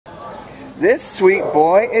This sweet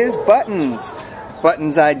boy is Buttons.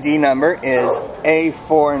 Buttons' ID number is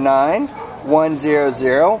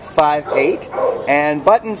A4910058, and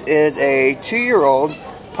Buttons is a 2-year-old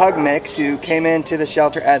pug mix who came into the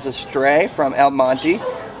shelter as a stray from El Monte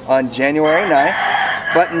on January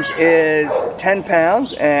 9th. Buttons is 10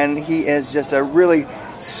 pounds, and he is just a really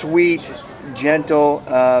sweet, gentle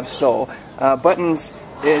soul. Buttons,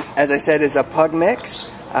 as I said, is a pug mix.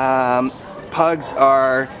 Pugs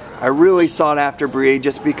are a really sought-after breed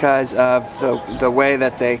just because of the way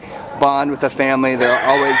that they bond with the family. They're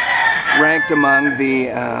always ranked among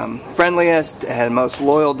the friendliest and most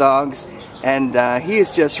loyal dogs, and he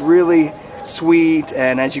is just really sweet,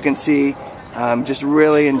 and as you can see, just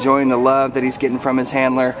really enjoying the love that he's getting from his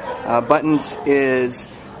handler. Buttons is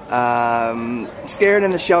scared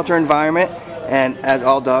in the shelter environment, and as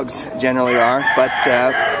all dogs generally are, but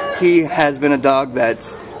he has been a dog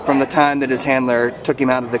that's, from the time that his handler took him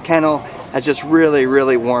out of the kennel, has just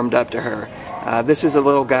really warmed up to her. This is a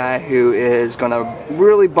little guy who is going to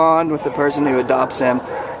really bond with the person who adopts him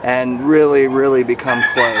and really become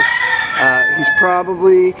close. He's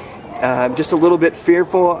probably just a little bit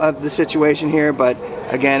fearful of the situation here, but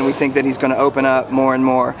again, we think that he's going to open up more and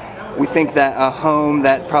more. We think that a home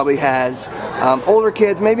that probably has older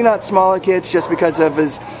kids, maybe not smaller kids, just because of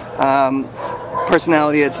his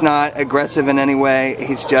personality, it's not aggressive in any way.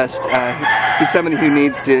 He's just he's somebody who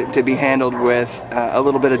needs to be handled with a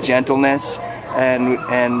little bit of gentleness, and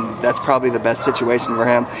that's probably the best situation for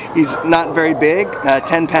him. He's not very big,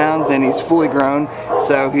 10 pounds, and he's fully grown,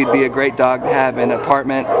 so he'd be a great dog to have in an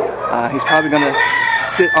apartment. He's probably going to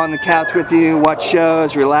sit on the couch with you, watch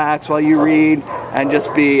shows, relax while you read, and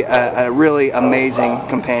just be a really amazing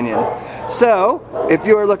companion. So, if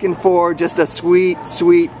you're looking for just a sweet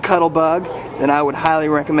cuddle bug, then I would highly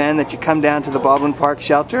recommend that you come down to the Baldwin Park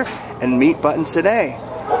shelter and meet Buttons today.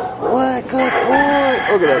 What good boy!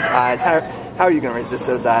 Look at those eyes. How are you going to resist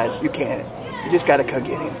those eyes? You can't. You just got to come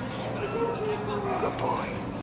get him.